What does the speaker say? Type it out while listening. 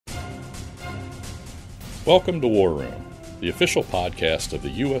Welcome to War Room, the official podcast of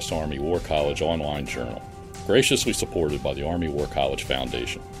the U.S. Army War College online journal, graciously supported by the Army War College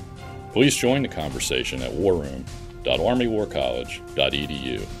Foundation. Please join the conversation at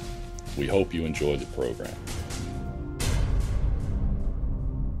warroom.armywarcollege.edu. We hope you enjoy the program.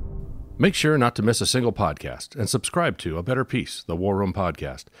 Make sure not to miss a single podcast and subscribe to A Better Peace, the War Room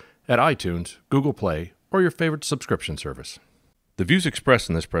podcast, at iTunes, Google Play, or your favorite subscription service. The views expressed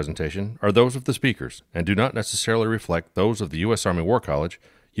in this presentation are those of the speakers and do not necessarily reflect those of the U.S. Army War College,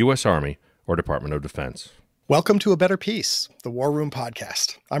 U.S. Army, or Department of Defense. Welcome to A Better Peace, the War Room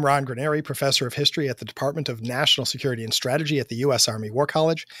podcast. I'm Ron Granieri, Professor of History at the Department of National Security and Strategy at the U.S. Army War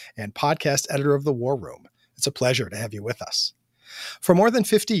College and podcast editor of the War Room. It's a pleasure to have you with us. For more than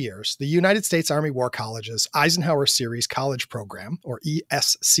 50 years, the United States Army War College's Eisenhower Series College Program, or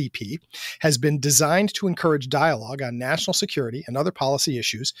ESCP, has been designed to encourage dialogue on national security and other policy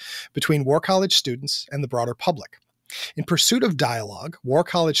issues between War College students and the broader public. In pursuit of dialogue, War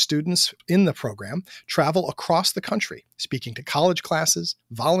College students in the program travel across the country, speaking to college classes,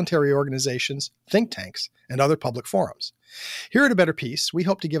 voluntary organizations, think tanks, and other public forums. Here at A Better Peace, we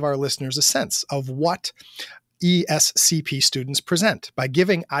hope to give our listeners a sense of what ESCP students present by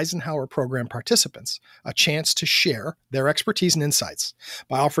giving Eisenhower Program participants a chance to share their expertise and insights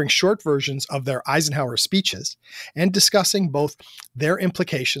by offering short versions of their Eisenhower speeches and discussing both their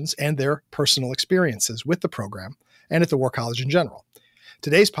implications and their personal experiences with the program and at the War College in general.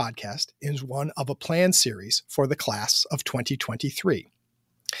 Today's podcast is one of a planned series for the class of 2023.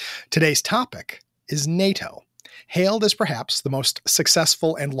 Today's topic is NATO. Hailed as perhaps the most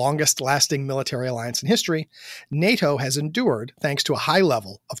successful and longest-lasting military alliance in history, NATO has endured thanks to a high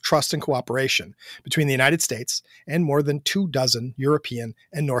level of trust and cooperation between the United States and more than 24 European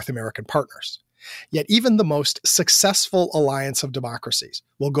and North American partners. Yet even the most successful alliance of democracies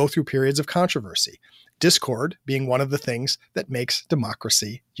will go through periods of controversy, discord being one of the things that makes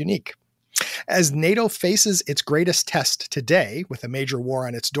democracy unique. As NATO faces its greatest test today, with a major war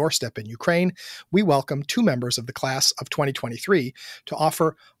on its doorstep in Ukraine, we welcome two members of the class of 2023 to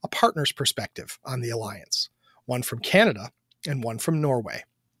offer a partner's perspective on the alliance, one from Canada and one from Norway.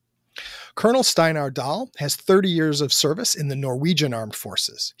 Colonel Steinar Dahl has 30 years of service in the Norwegian Armed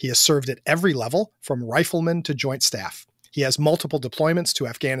Forces. He has served at every level, from rifleman to joint staff. He has multiple deployments to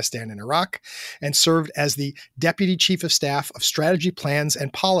Afghanistan and Iraq and served as the Deputy Chief of Staff of Strategy, Plans,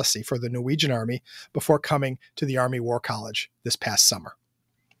 and Policy for the Norwegian Army before coming to the Army War College this past summer.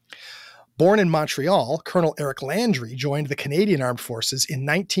 Born in Montreal, Colonel Eric Landry joined the Canadian Armed Forces in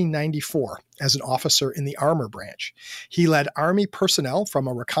 1994 as an officer in the Armor Branch. He led Army personnel from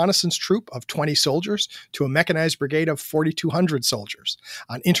a reconnaissance troop of 20 soldiers to a mechanized brigade of 4,200 soldiers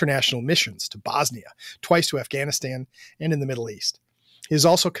on international missions to Bosnia, twice to Afghanistan, and in the Middle East. He has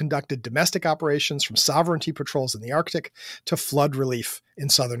also conducted domestic operations from sovereignty patrols in the Arctic to flood relief in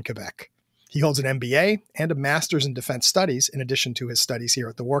southern Quebec. He holds an MBA and a Master's in Defense Studies, in addition to his studies here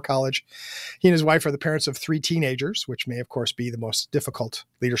at the War College. He and his wife are the parents of 3 teenagers, which may, of course, be the most difficult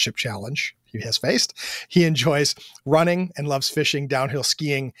leadership challenge he has faced. He enjoys running and loves fishing, downhill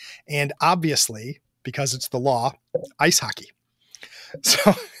skiing, and obviously, because it's the law, ice hockey.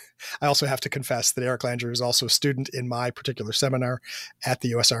 So I also have to confess that Eric Landry is also a student in my particular seminar at the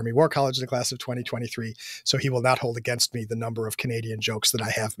U.S. Army War College in the class of 2023, so he will not hold against me the number of Canadian jokes that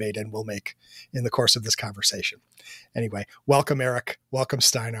I have made and will make in the course of this conversation. Anyway, welcome, Eric. Welcome,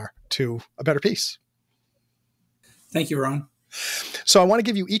 Steinar, to A Better Peace. Thank you, Ron. So I want to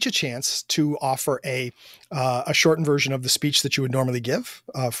give you each a chance to offer a shortened version of the speech that you would normally give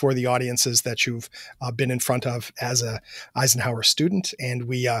for the audiences that you've been in front of as a Eisenhower student. And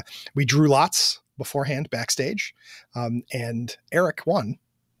we drew lots beforehand backstage, and Eric won,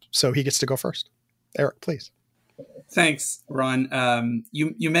 so he gets to go first. Eric, please. Thanks, Ron.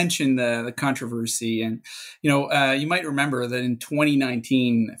 You mentioned the controversy, and you might remember that in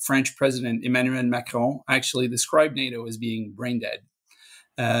 2019, French President Emmanuel Macron actually described NATO as being brain dead.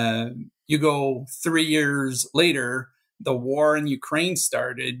 You go 3 years later, the war in Ukraine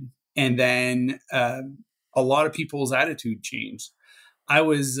started, and then a lot of people's attitude changed. I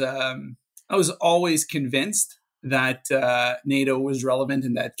was always convinced that NATO was relevant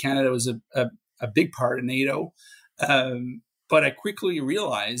and that Canada was a big part of NATO. But I quickly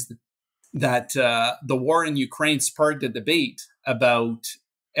realized that the war in Ukraine sparked a debate about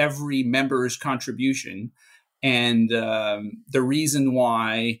every member's contribution and the reason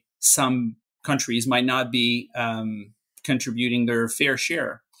why some countries might not be contributing their fair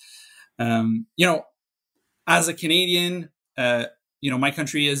share. As a Canadian, my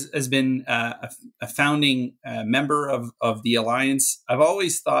country has been a founding member of the alliance. I've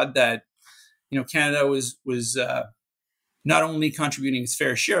always thought that Canada was not only contributing its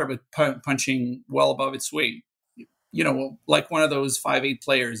fair share, but punching well above its weight. Like one of those 5'8"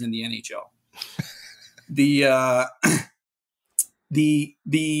 players in the NHL. The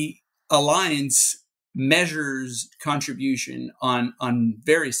alliance measures contribution on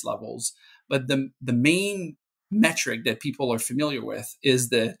various levels, but the main metric that people are familiar with is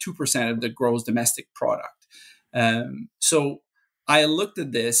the 2% of the gross domestic product. So I looked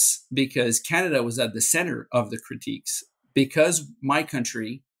at this because Canada was at the center of the critiques, because my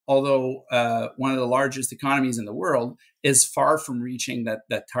country, although one of the largest economies in the world, is far from reaching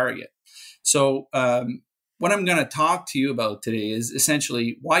that target. So what I'm going to talk to you about today is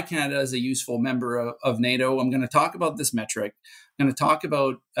essentially why Canada is a useful member of NATO. I'm going to talk about this metric. I'm going to talk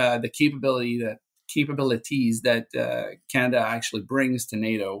about the capabilities that Canada actually brings to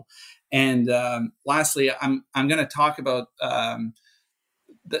NATO. And lastly, I'm going to talk about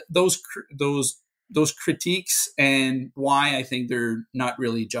those critiques and why I think they're not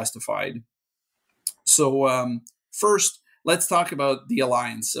really justified. So first, let's talk about the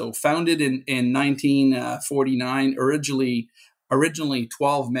alliance. So founded in 1949, originally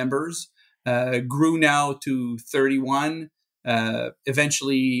 12 members, grew now to 31,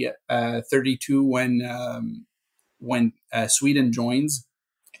 eventually 32 when Sweden joins.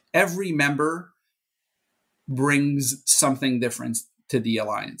 Every member brings something different to the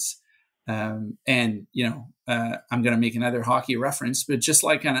alliance. I'm going to make another hockey reference, but just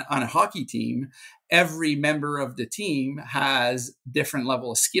like on a hockey team, every member of the team has different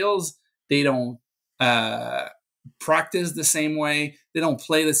level of skills. They don't practice the same way. They don't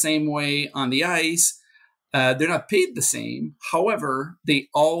play the same way on the ice. They're not paid the same. However, they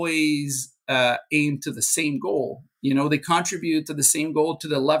always aim to the same goal. They contribute to the same goal, to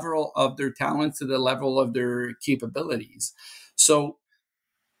the level of their talent, to the level of their capabilities. So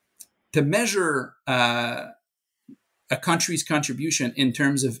to measure a country's contribution in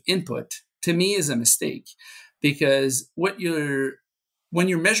terms of input, to me, is a mistake, because when you're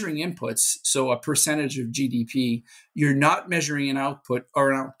measuring inputs, so a percentage of GDP, you're not measuring an output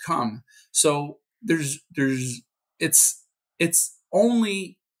or an outcome. So it's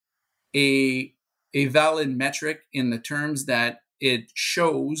only a valid metric in the terms that it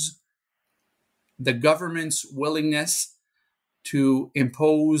shows the government's willingness to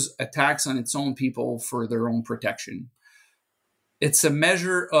impose a tax on its own people for their own protection. It's a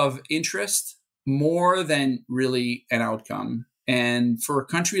measure of interest more than really an outcome. And for a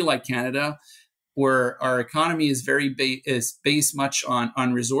country like Canada, where our economy is is based much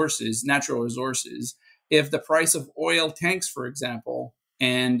on resources, natural resources, if the price of oil tanks, for example,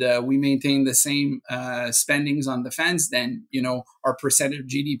 and we maintain the same spendings on defense, then our percentage of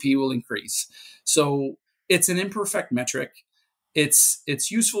GDP will increase. So it's an imperfect metric.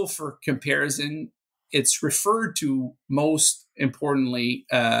 It's useful for comparison. It's referred to most importantly,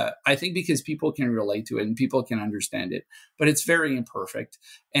 I think, because people can relate to it and people can understand it, but it's very imperfect.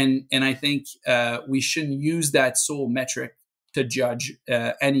 And I think we shouldn't use that sole metric to judge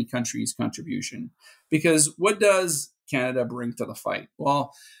any country's contribution, because what does Canada bring to the fight?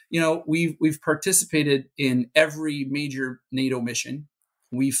 Well, we've participated in every major NATO mission.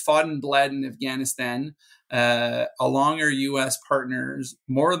 We fought and bled in Afghanistan along our U.S. partners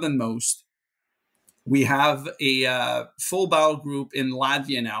more than most. We have a full battle group in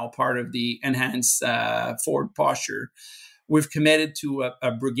Latvia now, part of the enhanced forward posture. We've committed to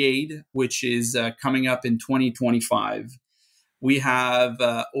a brigade, which is coming up in 2025. We have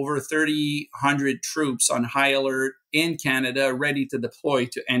over 3,000 troops on high alert in Canada, ready to deploy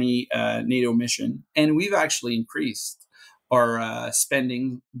to any NATO mission. And we've actually increased our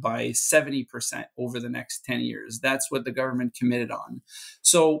spending by 70% over the next 10 years. That's what the government committed on.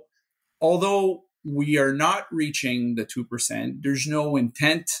 So although we are not reaching the 2%, there's no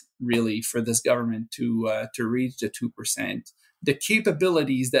intent really for this government to reach the 2%. The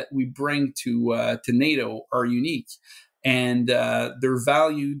capabilities that we bring to NATO are unique, and they're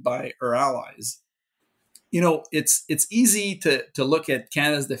valued by our allies. It's easy to look at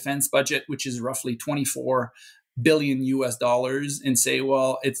Canada's defense budget, which is roughly $24 billion US, and say,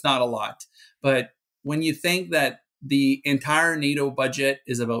 well, it's not a lot. But when you think that the entire NATO budget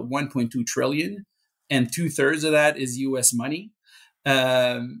is about 1.2 trillion, and 2/3 of that is US money,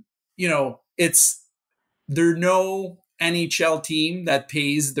 there's no NHL team that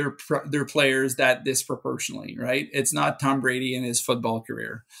pays their players that disproportionately, right? It's not Tom Brady in his football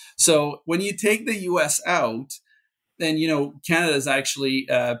career. So when you take the US out, then Canada is actually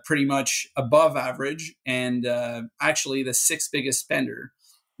pretty much above average, and actually the sixth biggest spender.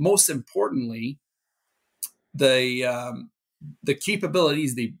 Most importantly, the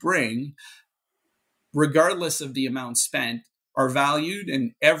capabilities they bring regardless of the amount spent, are valued,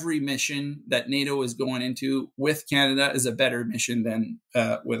 and every mission that NATO is going into with Canada is a better mission than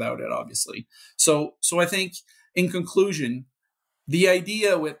without it, obviously. So I think, in conclusion, the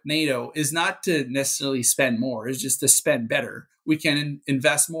idea with NATO is not to necessarily spend more, it's just to spend better. We can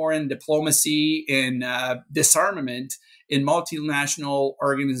invest more in diplomacy, in disarmament, in multinational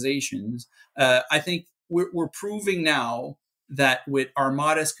organizations. I think we're proving now that with our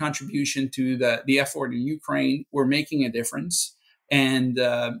modest contribution to the effort in Ukraine, we're making a difference. And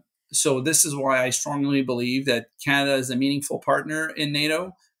so this is why I strongly believe that Canada is a meaningful partner in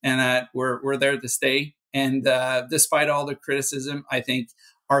NATO, and that we're there to stay. And despite all the criticism, I think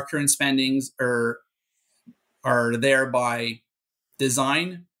our current spendings are there by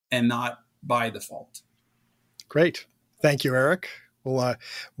design and not by default. Great. Thank you, Eric. Well,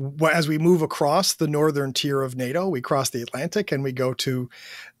 as we move across the northern tier of NATO, we cross the Atlantic and we go to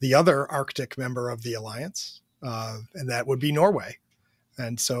the other Arctic member of the alliance, and that would be Norway.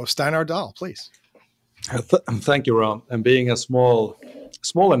 And so, Steinar, Dahl, please. Thank you, Ron. And being a smaller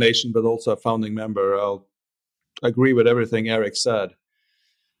nation, but also a founding member, I'll agree with everything Eric said.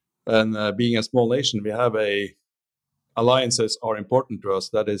 And being a small nation, we have alliances are important to us.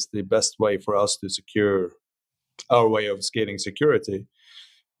 That is the best way for us to secure our way of scaling security.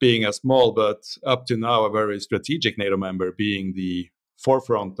 Being a small, but up to now a very strategic NATO member, being the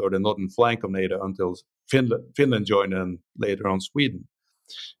forefront or the northern flank of NATO until Finland joined and later on Sweden.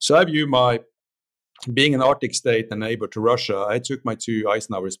 So I view being an Arctic state and neighbor to Russia, I took my 2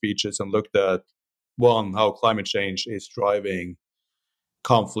 Eisenhower speeches and looked at, one, how climate change is driving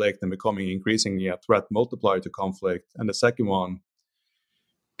conflict and becoming increasingly a threat multiplier to conflict. And the second one,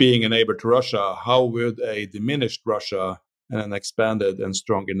 being a neighbor to Russia, how would a diminished Russia and an expanded and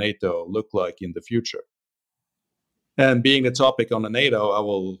stronger NATO look like in the future? And being the topic on the NATO, I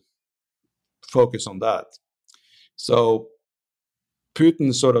will focus on that. So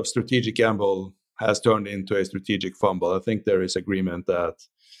Putin's sort of strategic gamble has turned into a strategic fumble. I think there is agreement that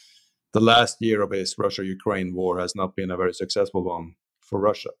the last year of his Russia-Ukraine war has not been a very successful one for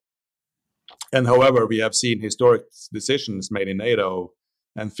Russia. And however, we have seen historic decisions made in NATO,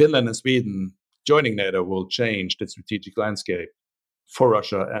 and Finland and Sweden joining NATO will change the strategic landscape for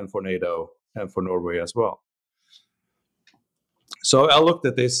Russia and for NATO and for Norway as well. So I looked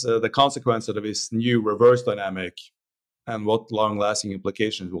at this, the consequence of this new reverse dynamic and what long-lasting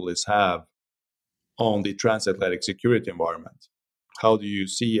implications will this have on the transatlantic security environment. How do you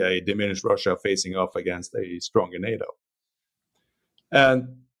see a diminished Russia facing off against a stronger NATO? And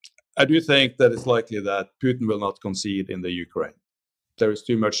I do think that it's likely that Putin will not concede in the Ukraine. There is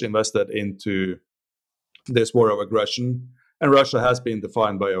too much invested into this war of aggression, and Russia has been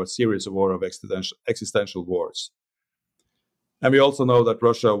defined by a series of war of existential wars. And we also know that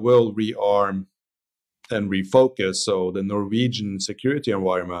Russia will rearm and refocus, so the Norwegian security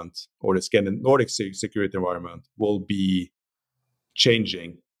environment or the Nordic security environment will be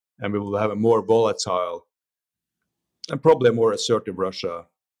changing, and we will have a more volatile and probably a more assertive Russia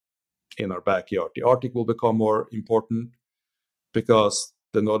in our backyard. The Arctic will become more important because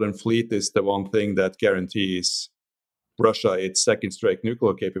the Northern Fleet is the one thing that guarantees Russia its second strike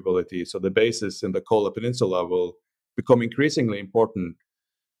nuclear capability. So the bases in the Kola Peninsula will become increasingly important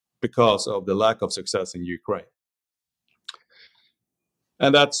because of the lack of success in Ukraine.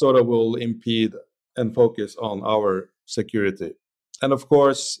 And that sort of will impede and focus on our security. And of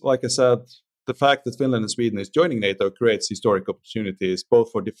course, like I said, the fact that Finland and Sweden is joining NATO creates historic opportunities,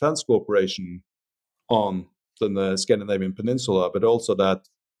 both for defense cooperation on the Scandinavian peninsula, but also that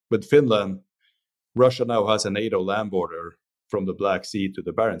with Finland, Russia now has a NATO land border from the Black Sea to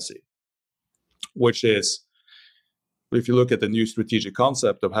the Barents Sea, which is, if you look at the new strategic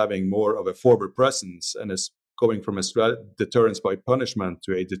concept of having more of a forward presence and is going from a deterrence by punishment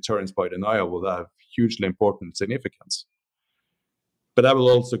to a deterrence by denial, will have hugely important significance. But that will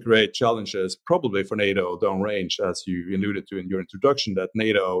also create challenges probably for NATO downrange, as you alluded to in your introduction, that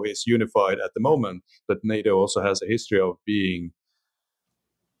NATO is unified at the moment, but NATO also has a history of being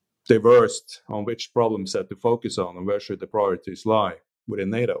diverse on which problem set to focus on and where should the priorities lie within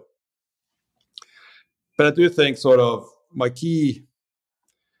NATO. But I do think sort of my key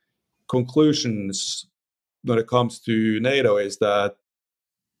conclusions when it comes to NATO is that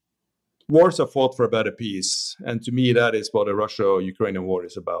wars are fought for a better peace. And to me, that is what the Russia-Ukrainian war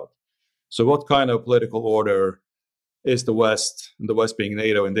is about. So what kind of political order is the West, and the West being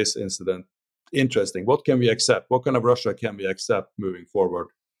NATO in this incident, interesting? What can we accept? What kind of Russia can we accept moving forward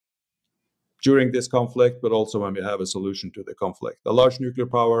during this conflict, but also when we have a solution to the conflict? A large nuclear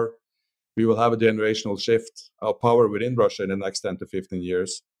power, we will have a generational shift of power within Russia in the next 10 to 15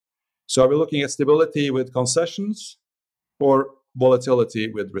 years. So are we looking at stability with concessions or volatility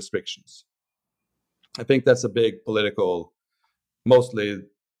with restrictions? I think that's a big political, mostly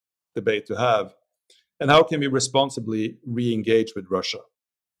debate to have. And how can we responsibly re-engage with Russia?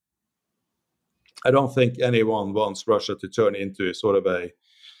 I don't think anyone wants Russia to turn into sort of a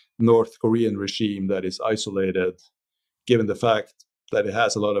North Korean regime that is isolated, given the fact that it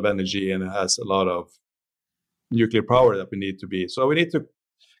has a lot of energy and it has a lot of nuclear power that we need to be. So we need to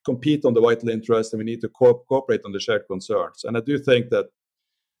compete on the vital interest, and we need to cooperate on the shared concerns. And I do think that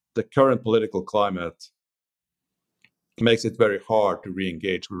the current political climate makes it very hard to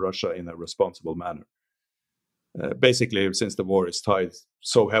re-engage with Russia in a responsible manner. Basically, since the war is tied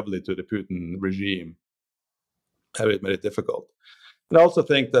so heavily to the Putin regime, it made it difficult. And I also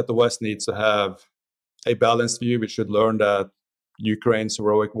think that the West needs to have a balanced view. We should learn that Ukraine's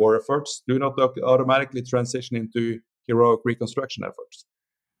heroic war efforts do not automatically transition into heroic reconstruction efforts.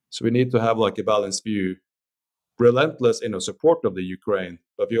 So we need to have like a balanced view, relentless in our support of the Ukraine,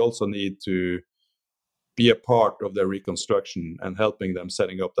 but we also need to be a part of their reconstruction and helping them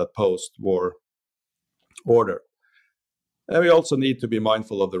setting up that post-war order. And we also need to be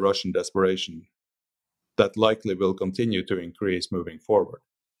mindful of the Russian desperation that likely will continue to increase moving forward.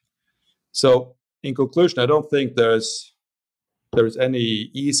 So in conclusion, I don't think there's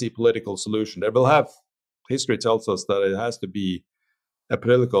any easy political solution. History tells us that it has to be a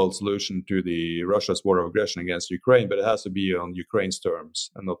political solution to the Russia's war of aggression against Ukraine, but it has to be on Ukraine's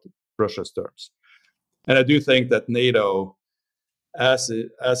terms and not Russia's terms. And I do think that NATO, as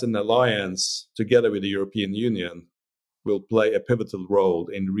an alliance, together with the European Union, will play a pivotal role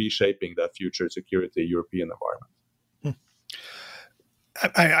in reshaping that future security European environment.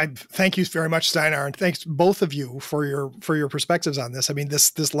 I thank you very much, Steinar, and thanks both of you for your perspectives on this. I mean,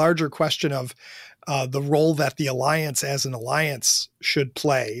 this larger question of the role that the alliance as an alliance should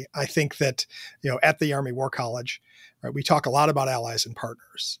play. I think that, at the Army War College, right, we talk a lot about allies and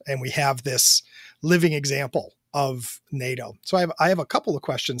partners, and we have this living example of NATO. So I have a couple of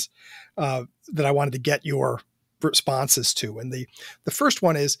questions that I wanted to get your responses to, and the first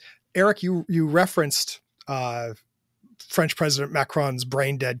one is, Eric, you referenced French President Macron's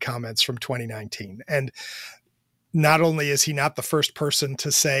brain dead comments from 2019. And not only is he not the first person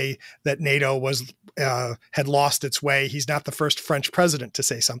to say that NATO had lost its way, he's not the first French president to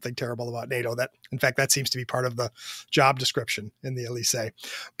say something terrible about NATO. In fact, that seems to be part of the job description in the Elysee.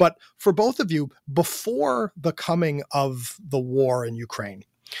 But for both of you, before the coming of the war in Ukraine,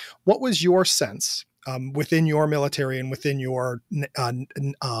 what was your sense within your military and within your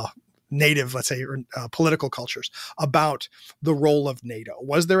native, let's say, political cultures about the role of NATO?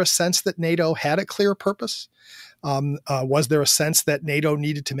 Was there a sense that NATO had a clear purpose? Was there a sense that NATO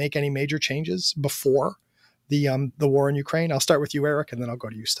needed to make any major changes before the war in Ukraine? I'll start with you, Eric, and then I'll go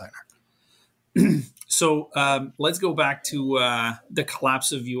to you, Steinar. So let's go back to the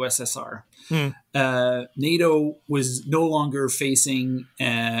collapse of USSR. NATO was no longer facing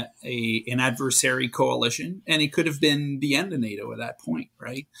an adversary coalition, and it could have been the end of NATO at that point,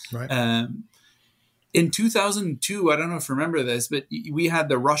 right? Right. In 2002, I don't know if you remember this, but we had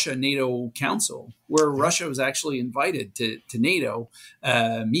the Russia-NATO Council, where Russia was actually invited to NATO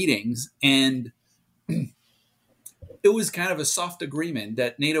meetings, and it was kind of a soft agreement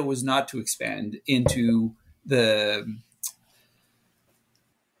that NATO was not to expand into the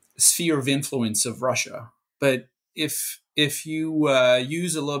sphere of influence of Russia. But if you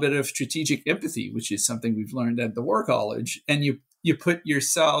use a little bit of strategic empathy, which is something we've learned at the War College, and you put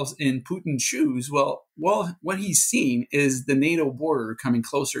yourselves in Putin's shoes, well, what he's seen is the NATO border coming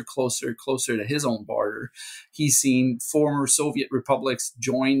closer to his own border. He's seen former Soviet republics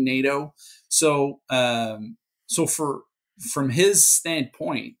join NATO. So from his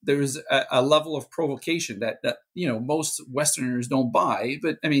standpoint, there's a level of provocation that most Westerners don't buy.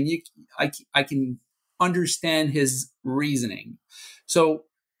 But I mean, I can understand his reasoning. So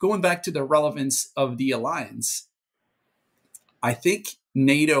going back to the relevance of the alliance, I think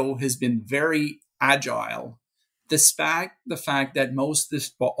NATO has been very agile, despite the fact that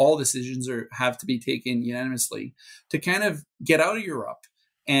all decisions have to be taken unanimously, to kind of get out of Europe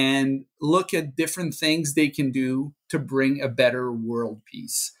and look at different things they can do to bring a better world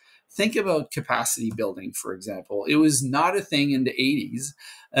peace. Think about capacity building, for example. It was not a thing in the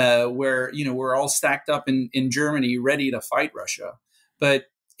 80s where we're all stacked up in Germany ready to fight Russia. But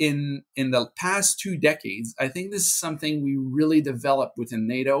in the past 2 decades, I think this is something we really developed within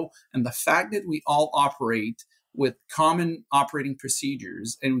NATO. And the fact that we all operate with common operating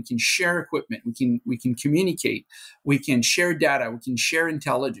procedures, and we can share equipment, we can communicate, we can share data, we can share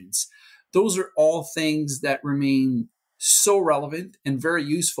intelligence. Those are all things that remain so relevant and very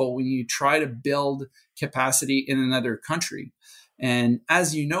useful when you try to build capacity in another country. And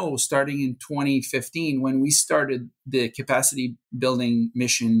as you know, starting in 2015, when we started the capacity building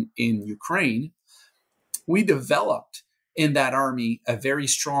mission in Ukraine, we developed in that army a very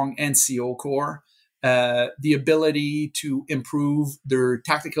strong NCO corps, the ability to improve their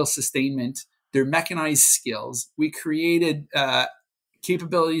tactical sustainment, their mechanized skills. We created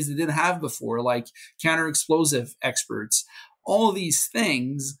capabilities they didn't have before, like counter-explosive experts. All of these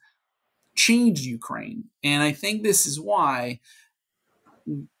things changed Ukraine. And I think this is why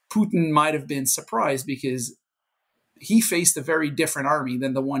Putin might have been surprised, because he faced a very different army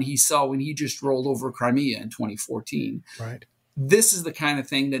than the one he saw when he just rolled over Crimea in 2014. Right. This is the kind of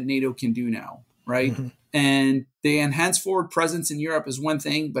thing that NATO can do now, right? Mm-hmm. And the enhanced forward presence in Europe is one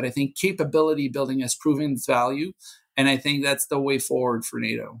thing, but I think capability building has proven its value. And I think that's the way forward for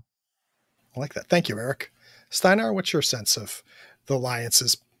NATO. I like that. Thank you, Eric. Steinar, what's your sense of the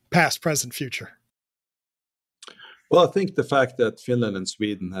alliance's past, present, future? Well, I think the fact that Finland and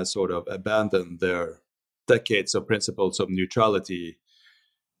Sweden has sort of abandoned their decades of principles of neutrality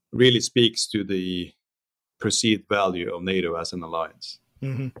really speaks to the perceived value of NATO as an alliance.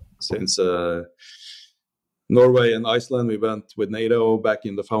 Mm-hmm. Since Norway and Iceland, we went with NATO back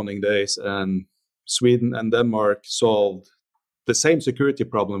in the founding days, and Sweden and Denmark solved the same security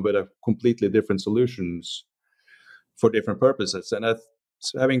problem with a completely different solutions for different purposes. And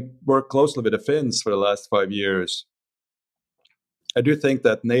having worked closely with the Finns for the last 5 years, I do think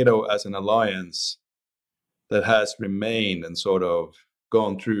that NATO as an alliance that has remained and sort of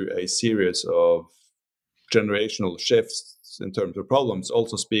gone through a series of generational shifts in terms of problems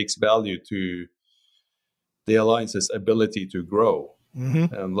also speaks value to the alliance's ability to grow.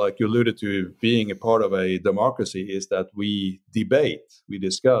 Mm-hmm. And like you alluded to, being a part of a democracy is that we debate, we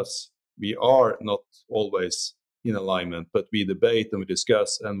discuss. We are not always in alignment, but we debate and we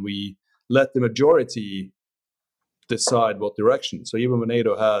discuss, and we let the majority decide what direction. So even when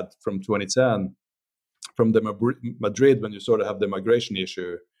NATO had from 2010, from the Madrid, when you sort of have the migration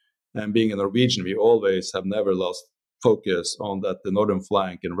issue, and being a Norwegian, we always have never lost focus on that the northern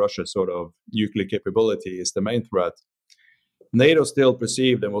flank and Russia's sort of nuclear capability is the main threat. NATO still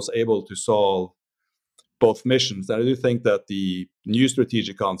perceived and was able to solve both missions. And I do think that the new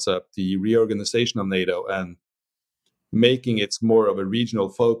strategic concept, the reorganization of NATO and making it more of a regional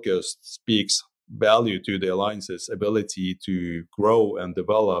focus speaks value to the alliance's ability to grow and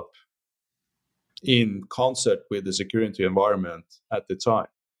develop in concert with the security environment at the time.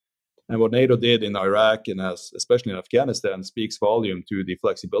 And what NATO did in Iraq and especially in Afghanistan speaks volume to the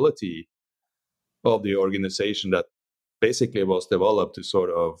flexibility of the organization that basically was developed to sort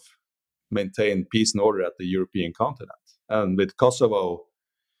of maintain peace and order at the European continent. And with Kosovo,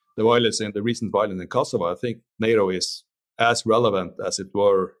 the violence and the recent violence in Kosovo, I think NATO is as relevant as it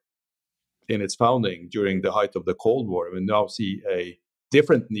were in its founding during the height of the Cold War. We now see a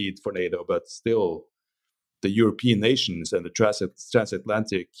different need for NATO, but still the European nations and the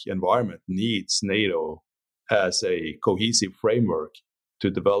transatlantic environment needs NATO as a cohesive framework to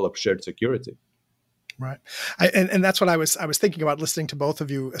develop shared security. Right. And that's what I was thinking about listening to both of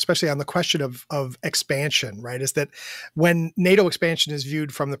you, especially on the question of expansion, right? Is that when NATO expansion is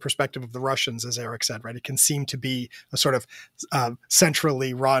viewed from the perspective of the Russians, as Eric said, right, it can seem to be a sort of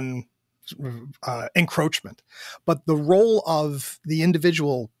centrally run encroachment. But the role of the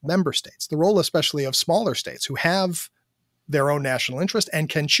individual member states, the role especially of smaller states who have their own national interest and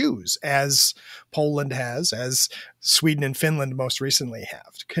can choose, as Poland has, as Sweden and Finland most recently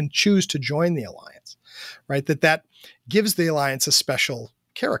have, can choose to join the alliance, right? That gives the alliance a special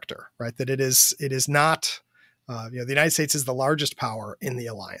character, right? That it is not, the United States is the largest power in the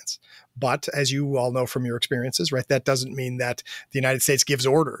alliance. But as you all know from your experiences, right, that doesn't mean that the United States gives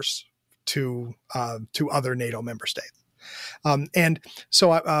orders to other NATO member states.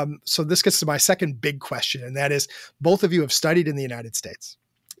 So this gets to my second big question, and that is, both of you have studied in the United States.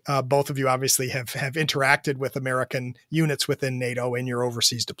 Both of you obviously have interacted with American units within NATO in your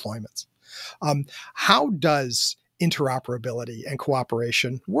overseas deployments. How does interoperability and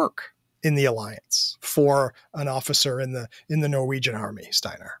cooperation work in the alliance for an officer in the Norwegian Army,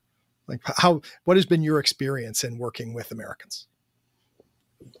 Steinar? Like, what has been your experience in working with Americans?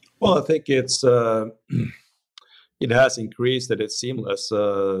 Well, I think it's it has increased, that it's seamless.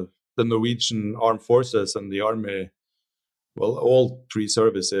 The Norwegian Armed Forces and the Army, well, all three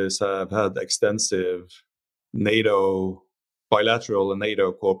services have had extensive NATO bilateral and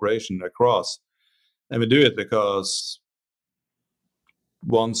NATO cooperation across. And we do it because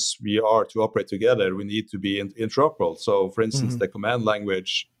once we are to operate together, we need to be interoperable. So, for instance, the command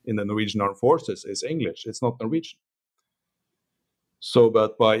language in the Norwegian Armed Forces is English. It's not Norwegian. So,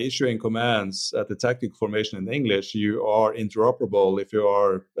 but by issuing commands at the tactical formation in English, you are interoperable if you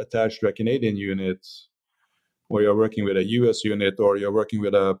are attached to a Canadian unit, or you're working with a US unit, or you're working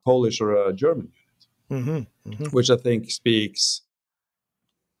with a Polish or a German unit, which I think speaks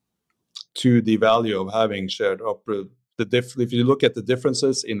to the value of having shared if you look at the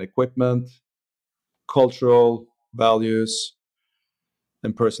differences in equipment, cultural values,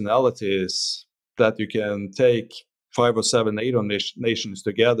 and personalities, that you can take 5 or 7 NATO nations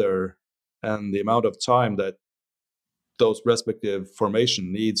together, and the amount of time that those respective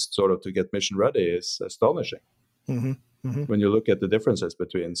formation needs sort of to get mission ready is astonishing when you look at the differences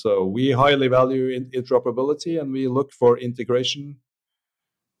between. So we highly value interoperability, and we look for integration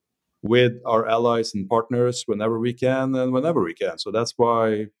with our allies and partners whenever we can and whenever we can. So that's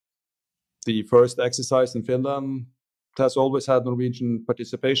why the first exercise in Finland has always had Norwegian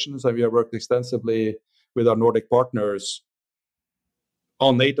participations, and we have worked extensively with our Nordic partners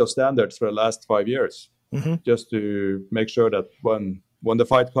on NATO standards for the last 5 years, just to make sure that when the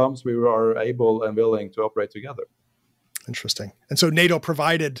fight comes, we are able and willing to operate together. Interesting. And so NATO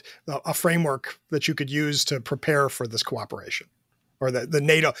provided a framework that you could use to prepare for this cooperation, or the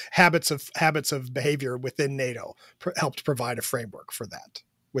NATO habits of behavior within NATO helped provide a framework for that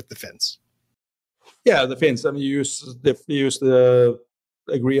with the Finns. Yeah, the Finns. I mean, you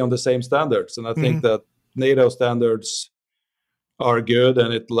agree on the same standards, and I think that NATO standards are good,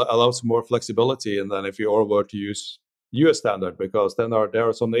 and it allows more flexibility. And then if you all were to use US standard, because then there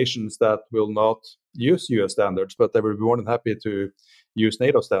are some nations that will not use US standards, but they will be more than happy to use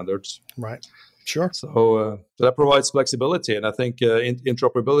NATO standards. Right. Sure. So that provides flexibility, and I think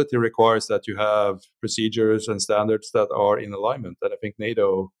interoperability requires that you have procedures and standards that are in alignment. And I think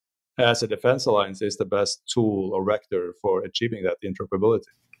NATO, as a defense alliance, is the best tool or vector for achieving that interoperability.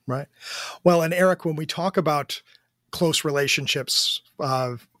 Right. Well, and Eric, when we talk about close relationships,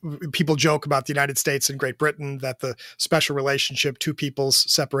 people joke about the United States and Great Britain, that the special relationship, two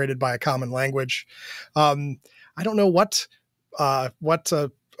peoples separated by a common language. I don't know what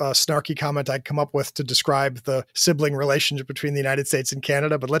snarky comment I'd come up with to describe the sibling relationship between the United States and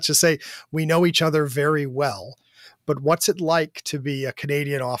Canada, but let's just say we know each other very well. But what's it like to be a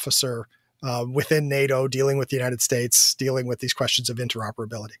Canadian officer within NATO, dealing with the United States, dealing with these questions of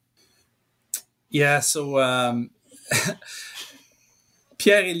interoperability? Yeah, so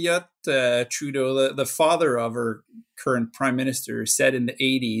Pierre Elliott Trudeau, the father of our current prime minister, said in the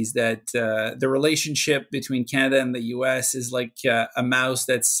 80s that the relationship between Canada and the US is like a mouse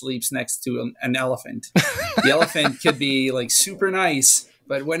that sleeps next to an elephant. The elephant could be like super nice,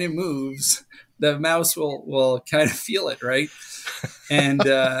 but when it moves, the mouse will kind of feel it, right? And,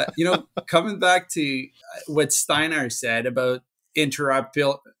 coming back to what Steinar said about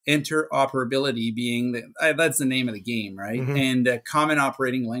interoperability being that's the name of the game, right? And common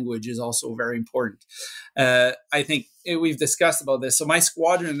operating language is also very important. I think we've discussed about this. So my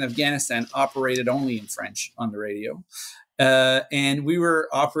squadron in Afghanistan operated only in French on the radio, and we were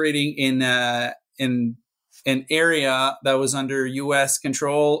operating in an area that was under U.S.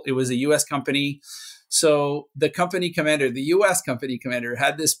 control. It was a U.S. company. So the company commander, the U.S. company commander,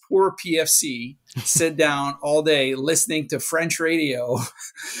 had this poor PFC sit down all day listening to French radio.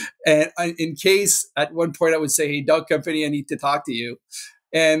 And in case at one point I would say, "Hey, Doug Company, I need to talk to you."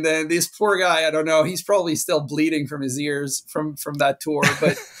 And then this poor guy, I don't know, he's probably still bleeding from his ears from that tour.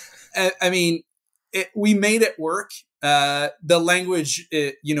 But I mean, we made it work. The language,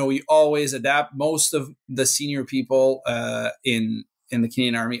 we always adapt. Most of the senior people in the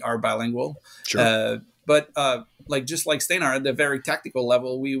Canadian Army are bilingual. Sure. But just like Steinar, at the very tactical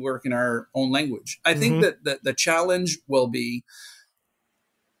level, we work in our own language. I think that the challenge will be,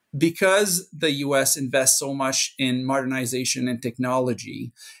 because the U.S. invests so much in modernization and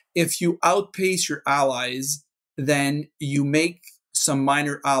technology, if you outpace your allies, then you make some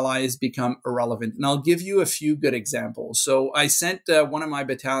minor allies become irrelevant. And I'll give you a few good examples. So I sent one of my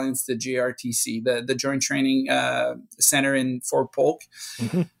battalions to JRTC, the Joint Training Center in Fort Polk.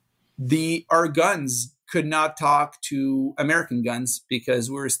 Our guns could not talk to American guns because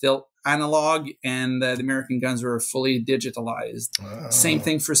we were still analog, and the American guns were fully digitalized. Same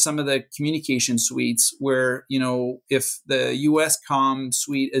thing for some of the communication suites where, if the US comm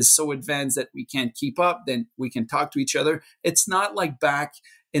suite is so advanced that we can't keep up, then we can talk to each other. It's not like back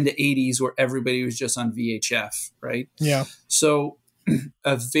in the 80s where everybody was just on VHF, right? Yeah. So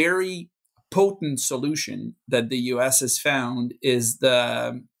a very potent solution that the US has found is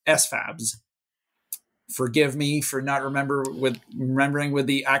the SFABs. Forgive me for not remembering what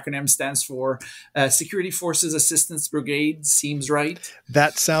the acronym stands for. Security Forces Assistance Brigade seems right.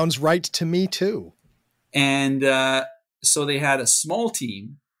 That sounds right to me too. And So they had a small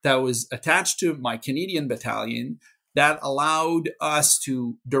team that was attached to my Canadian battalion that allowed us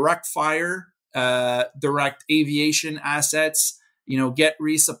to direct fire, direct aviation assets, get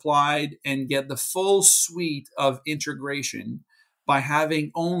resupplied and get the full suite of integration by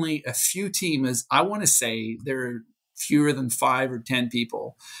having only a few teams. I want to say there are fewer than 5 or 10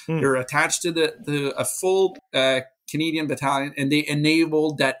 people. They're attached to a full Canadian battalion, and they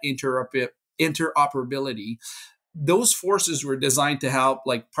enabled that interoperability. Those forces were designed to help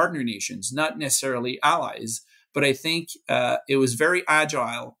like partner nations, not necessarily allies. But I think it was very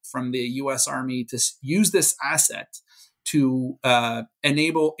agile from the U.S. Army to use this asset to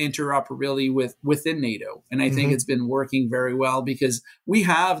enable interoperability within NATO. And I think it's been working very well because we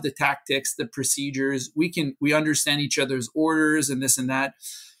have the tactics, the procedures, we understand each other's orders and this and that.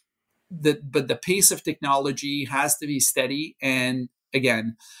 But the pace of technology has to be steady. And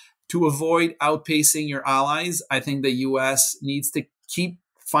again, to avoid outpacing your allies, I think the U.S. needs to keep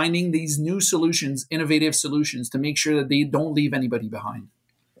finding these new solutions, innovative solutions, to make sure that they don't leave anybody behind.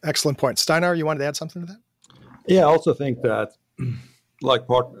 Excellent point. Steinar, you wanted to add something to that? Yeah, I also think that like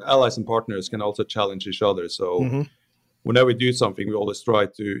allies and partners can also challenge each other. So whenever we do something, we always try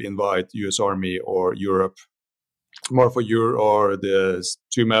to invite US Army or Europe, more for Europe or the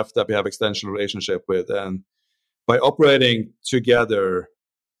 2MEF that we have extension relationship with. And by operating together,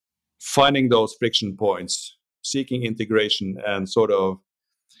 finding those friction points, seeking integration and sort of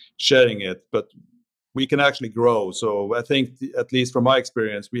sharing it, but we can actually grow. So I think, at least from my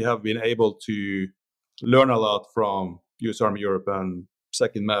experience, we have been able to learn a lot from US Army Europe and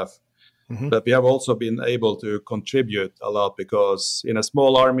 2nd MEF. But we have also been able to contribute a lot because in a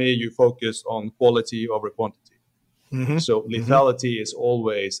small army, you focus on quality over quantity. So lethality is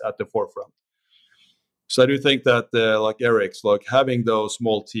always at the forefront. So I do think that, like Eric's, like having those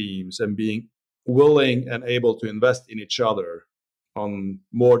small teams and being willing and able to invest in each other on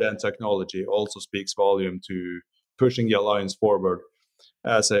more than technology also speaks volume to pushing the alliance forward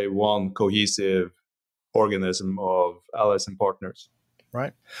as a one cohesive organism of allies and partners.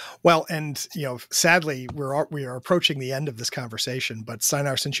 Right. Well, and sadly, we are approaching the end of this conversation. But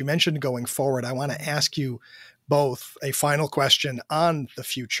Steinar, since you mentioned going forward, I want to ask you both a final question on the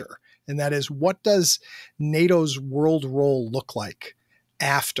future, and that is, what does NATO's world role look like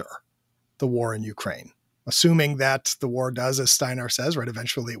after the war in Ukraine? Assuming that the war does, as Steinar says, right,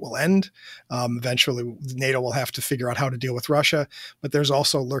 eventually it will end. Eventually, NATO will have to figure out how to deal with Russia. But there's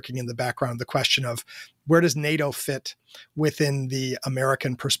also lurking in the background the question of where does NATO fit within the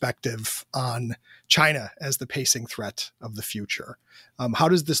American perspective on China as the pacing threat of the future? How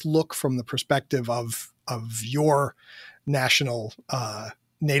does this look from the perspective of your national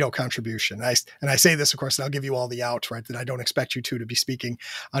NATO contribution? And I say this, of course, and I'll give you all the out, right, that I don't expect you to be speaking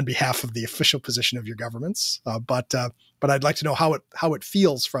on behalf of the official position of your governments. But I'd like to know how it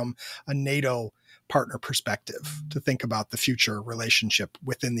feels from a NATO partner perspective to think about the future relationship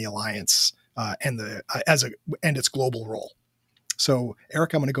within the alliance and its global role. So,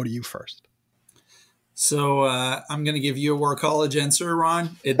 Eric, I'm going to go to you first. So I'm going to give you a War College answer,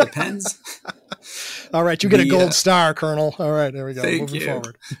 Ron. It depends. All right, you get a gold star, Colonel. All right, there we go. Moving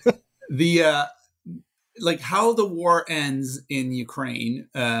forward. How the war ends in Ukraine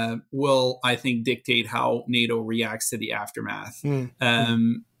will, I think, dictate how NATO reacts to the aftermath.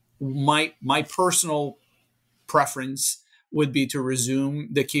 My personal preference would be to resume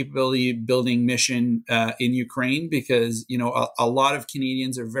the capability building mission in Ukraine, because a lot of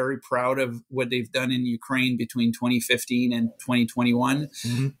Canadians are very proud of what they've done in Ukraine between 2015 and 2021.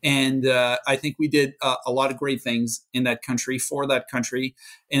 And I think we did a lot of great things in that country for that country,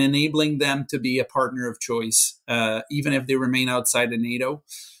 and enabling them to be a partner of choice, even if they remain outside of NATO.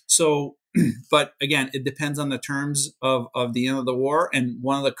 So, but again, it depends on the terms of the end of the war. And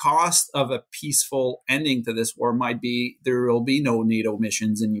one of the costs of a peaceful ending to this war might be there will be no NATO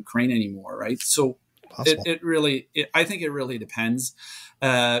missions in Ukraine anymore, right? So I think it really depends.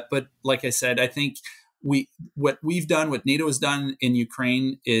 But like I said, I think what NATO has done in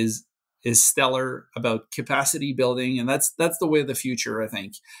Ukraine is stellar about capacity building, and that's the way of the future. I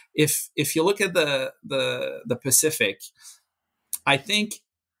think if you look at the Pacific, I think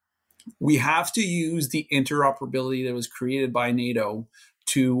we have to use the interoperability that was created by NATO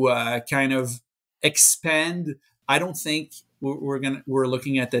to kind of expand. I don't think we're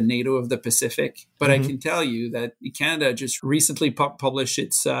looking at the NATO of the Pacific, but I can tell you that Canada just recently published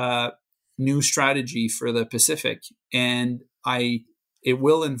its new strategy for the Pacific, and it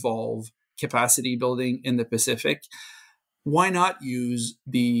will involve capacity building in the Pacific. Why not use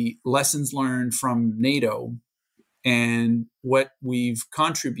the lessons learned from NATO and what we've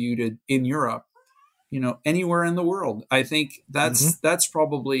contributed in Europe anywhere in the world. I think that's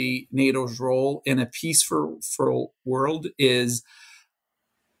probably NATO's role in a peaceful world. Is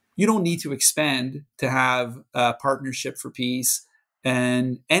you don't need to expand to have a partnership for peace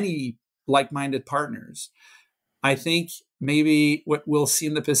and any like-minded partners. I think maybe what we'll see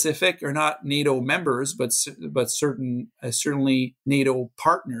in the Pacific are not NATO members, but certainly NATO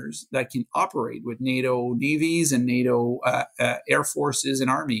partners that can operate with NATO navies and NATO air forces and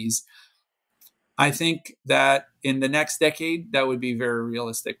armies. I think that in the next decade, that would be very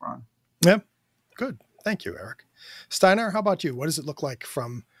realistic, Ron. Yeah, good. Thank you, Eric. Steinar, how about you? What does it look like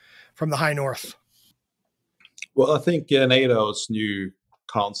from the high north? Well, I think NATO's new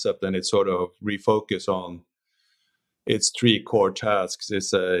concept and its sort of refocus on its three core tasks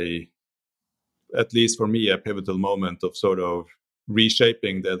is at least for me, a pivotal moment of sort of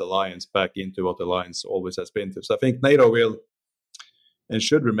reshaping the alliance back into what the alliance always has been to. So I think NATO will and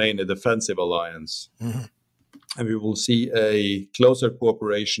should remain a defensive alliance. Mm-hmm. And we will see a closer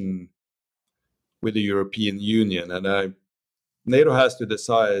cooperation with the European Union. And NATO has to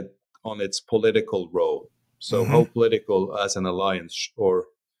decide on its political role. So how political as an alliance, or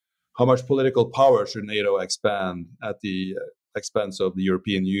how much political power should NATO expand at the expense of the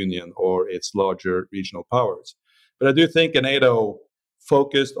European Union or its larger regional powers? But I do think NATO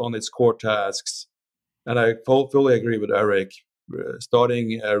focused on its core tasks, and I fully agree with Eric,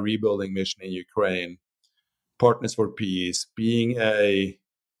 starting a rebuilding mission in Ukraine, Partners for Peace, being a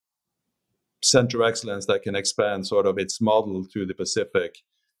center of excellence that can expand sort of its model to the Pacific.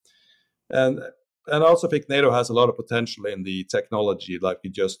 And I also think NATO has a lot of potential in the technology, like we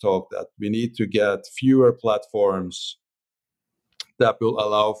just talked, that we need to get fewer platforms that will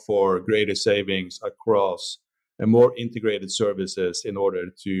allow for greater savings across and more integrated services in order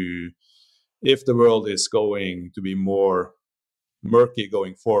to, if the world is going to be more murky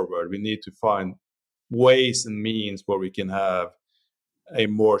going forward, we need to find ways and means where we can have a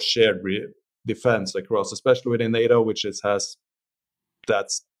more shared defense across, especially within NATO, which has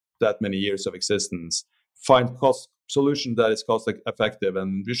that many years of existence. Find cost solution that is cost effective,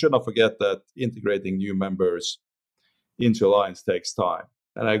 and we should not forget that integrating new members into alliance takes time.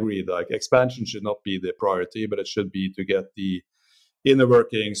 And I agree, like expansion should not be the priority, but it should be to get the inner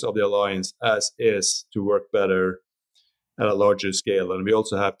workings of the alliance as is to work better at a larger scale. And we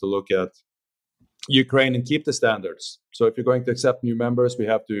also have to look at Ukraine and keep the standards. So if you're going to accept new members, we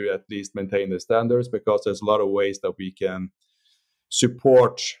have to at least maintain the standards, because there's a lot of ways that we can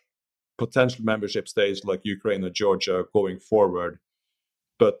support potential membership states like Ukraine or Georgia going forward.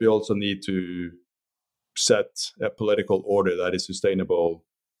 But we also need to set a political order that is sustainable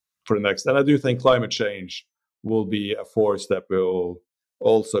for the next. And I do think climate change will be a force that will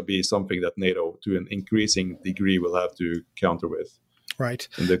also be something that NATO, to an increasing degree, will have to counter with. Right.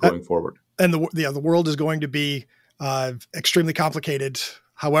 And they're going forward. And the world is going to be extremely complicated,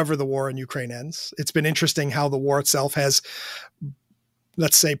 however the war in Ukraine ends. It's been interesting how the war itself has,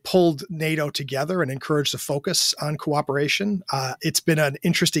 let's say, pulled NATO together and encouraged a focus on cooperation. It's been an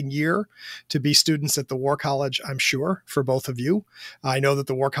interesting year to be students at the War College, I'm sure, for both of you. I know that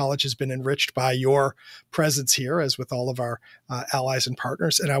the War College has been enriched by your presence here, as with all of our allies and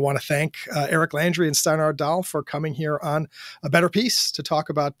partners. And I want to thank Eric Landry and Steinar Dahl for coming here on A Better Peace to talk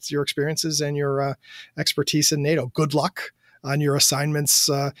about your experiences and your expertise in NATO. Good luck on your assignments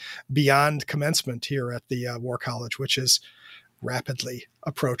beyond commencement here at the War College, which is rapidly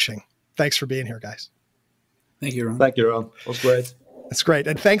approaching. Thanks for being here, guys. Thank you, Ron. Thank you, Ron. That was great. That's great.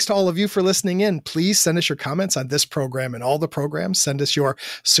 And thanks to all of you for listening in. Please send us your comments on this program and all the programs. Send us your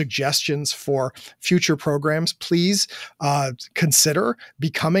suggestions for future programs. Please consider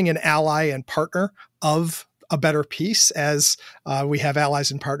becoming an ally and partner of A Better Peace, as we have allies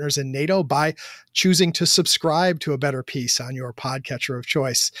and partners in NATO, by choosing to subscribe to A Better Peace on your podcatcher of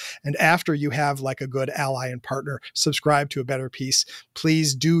choice. And after you have, like a good ally and partner, subscribe to A Better Peace,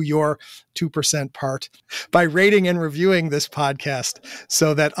 please do your 2% part by rating and reviewing this podcast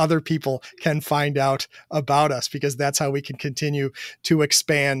so that other people can find out about us, because that's how we can continue to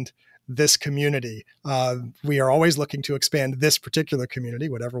expand this community. We are always looking to expand this particular community,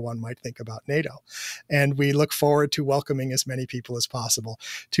 whatever one might think about NATO. And we look forward to welcoming as many people as possible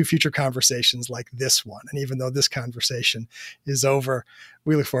to future conversations like this one. And even though this conversation is over,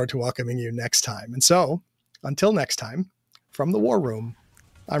 we look forward to welcoming you next time. And so, until next time, from the War Room,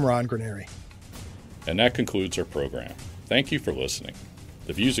 I'm Ron Granieri. And that concludes our program. Thank you for listening.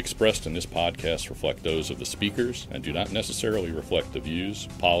 The views expressed in this podcast reflect those of the speakers and do not necessarily reflect the views,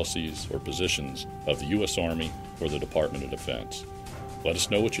 policies, or positions of the U.S. Army or the Department of Defense. Let us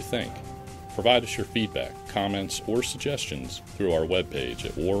know what you think. Provide us your feedback, comments, or suggestions through our webpage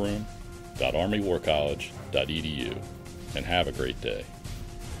at www.armywarcollege.edu, and have a great day.